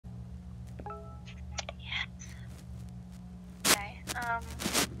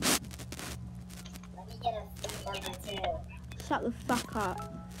Let me get a seat number 2. Shut the fuck up,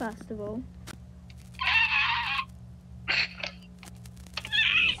 first of all.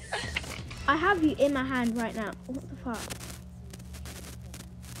 I have you in my hand right now. What the fuck?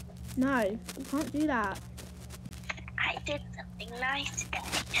 No, you can't do that. I did something nice today.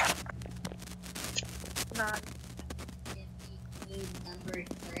 None. Number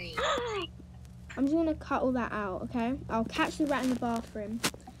 3. I'm just gonna cut all that out, okay? I'll catch the rat in the bathroom.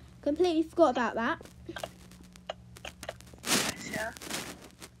 Completely forgot about that. Yeah.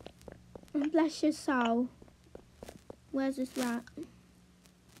 Bless your soul. Where's this rat?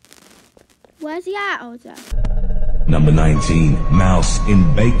 Where's he at, Older? Number 19, mouse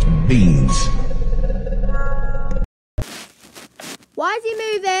in baked beans. Why is he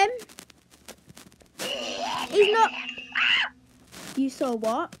moving? He's not. You saw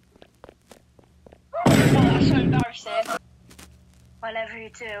what? Oh, that's so embarrassing. Whatever you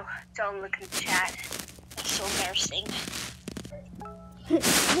do, don't look in the chat. That's so embarrassing. What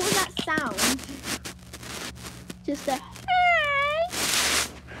was that sound? Just a hey.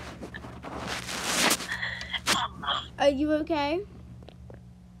 Are you okay?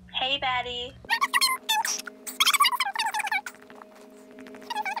 Hey, Maddie.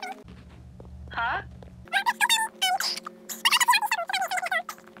 Huh?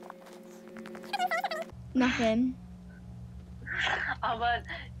 Nothing. Oh, man.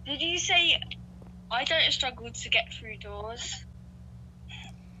 Did you say I don't struggle to get through doors?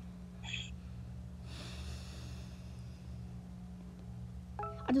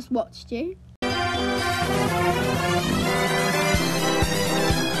 I just watched you.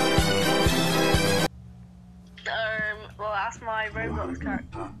 Well, that's my Roblox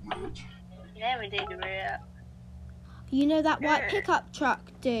character. Never did it. You know that white pickup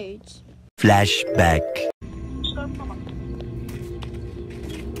truck, dude? Flashback.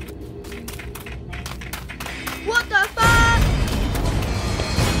 What the fuck?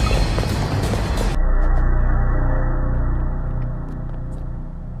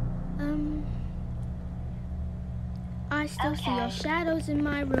 I still see your shadows in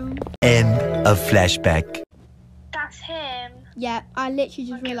my room. End of flashback. That's him. Yeah, I literally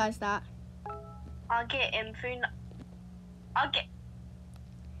just realised that. I'll get him through. I'll get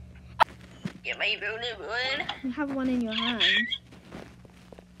my one. You have one in your hand.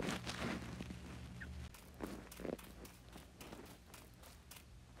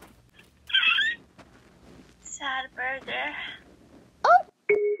 Sad burger. Oh!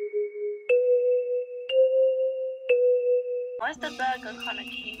 Why is the burger kind of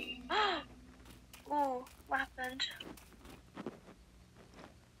cute? Oh, what happened?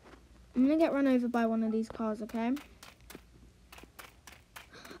 I'm gonna get run over by one of these cars, okay?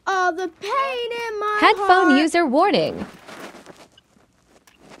 Oh, the pain in my Headphone heart. user warning.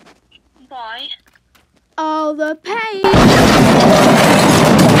 Why? Oh, the pain.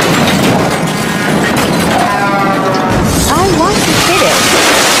 I want to hit it.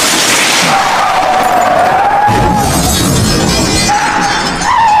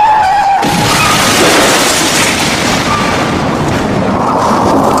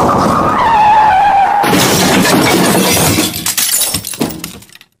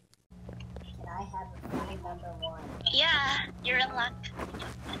 Can I have a free number 1? Yeah, you're in luck.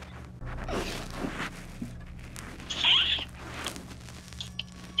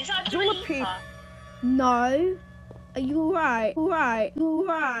 Is that Dua? No. Are you alright? Alright.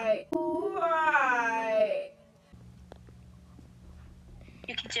 Alright. Alright.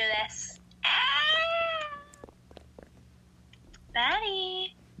 You can do this.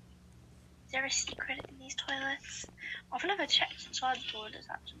 Maddie, is there a secret in these toilets? I've never checked inside the toilets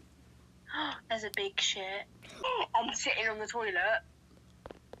actually. There's a big shit. I'm sitting on the toilet.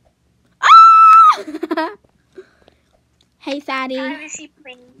 Hey, fatty. Privacy,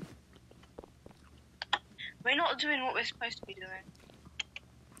 please. We're not doing what we're supposed to be doing.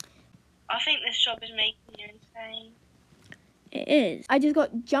 I think this job is making you insane. It is. I just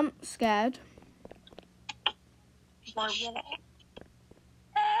got jump scared. By what?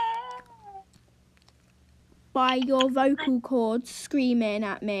 By your vocal cords screaming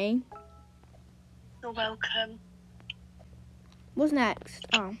at me. You're welcome. What's next?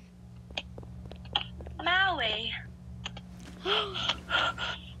 Oh. Maui.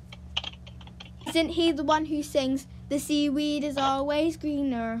 Isn't he the one who sings, "The seaweed is always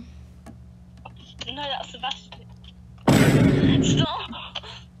greener"? No, that's Sebastian. Stop.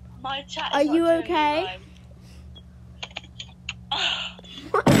 My chat is Are not you doing okay? me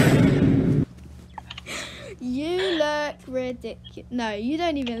You look ridiculous. No, you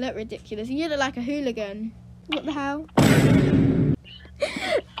don't even look ridiculous. You look like a hooligan. What the hell?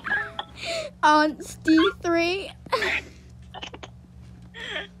 Aunts D3.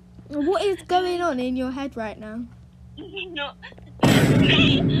 What is going on in your head right now? No.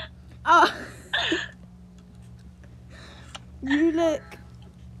 Oh. You look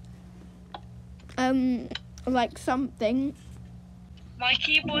like something. My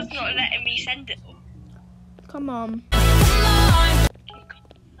keyboard's not letting me send it. Come on. Oh,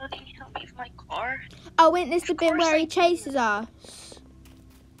 can you help me with my car? Oh, isn't this the bit where he chases us?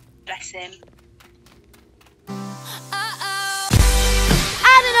 Bless him.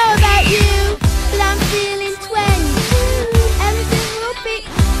 I don't know about you, but I'm feeling 22. Everything will be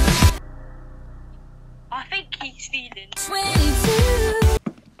I think he's feeling 22.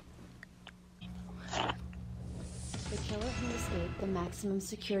 The killer who escaped the maximum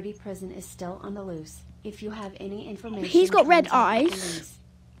security prison is still on the loose. If you have any information, He's got red contact the eyes. police.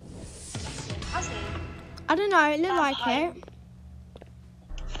 Has he? I don't know, it looked like it.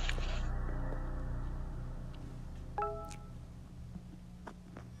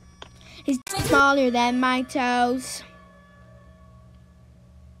 He's smaller than my toes.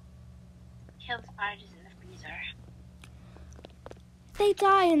 Kill the spiders in the freezer. They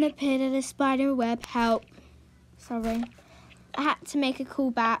die in the pit of the spider web. Help. Sorry. I had to make a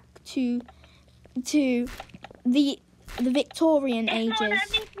callback to the Victorian ages.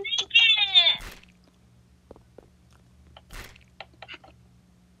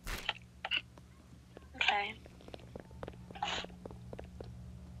 Okay.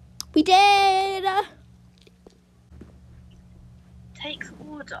 We did. Takes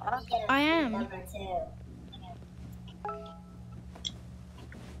order. I am. Number 2.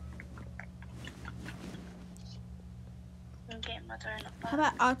 I'm getting my donut back. How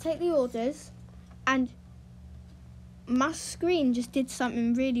about I'll take the orders, and my screen just did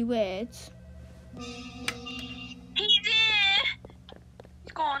something really weird. He's here!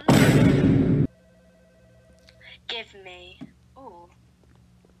 He's gone. Give me. Ooh.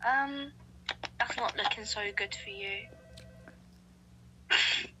 That's not looking so good for you.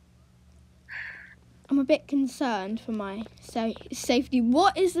 I'm a bit concerned for my safety.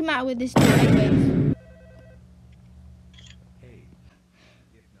 What is the matter with this door, anyways? Hey,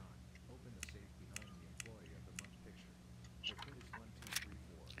 if not, open the safe behind the employee of the month picture. The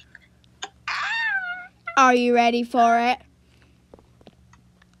code is 1234. Are you ready for it?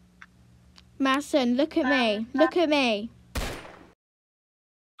 Madison, look at me. Look at me.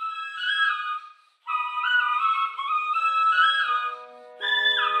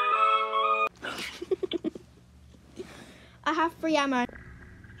 I have free ammo.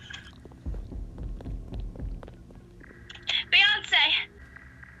 Beyonce!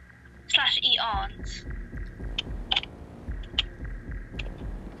 Slash eat aunts.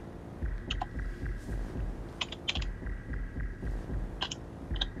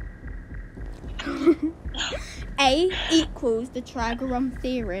 A equals the trigonometry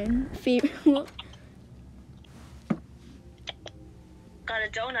theorem. What? Got a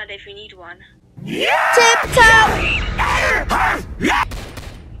donut if you need one. Tiptoe!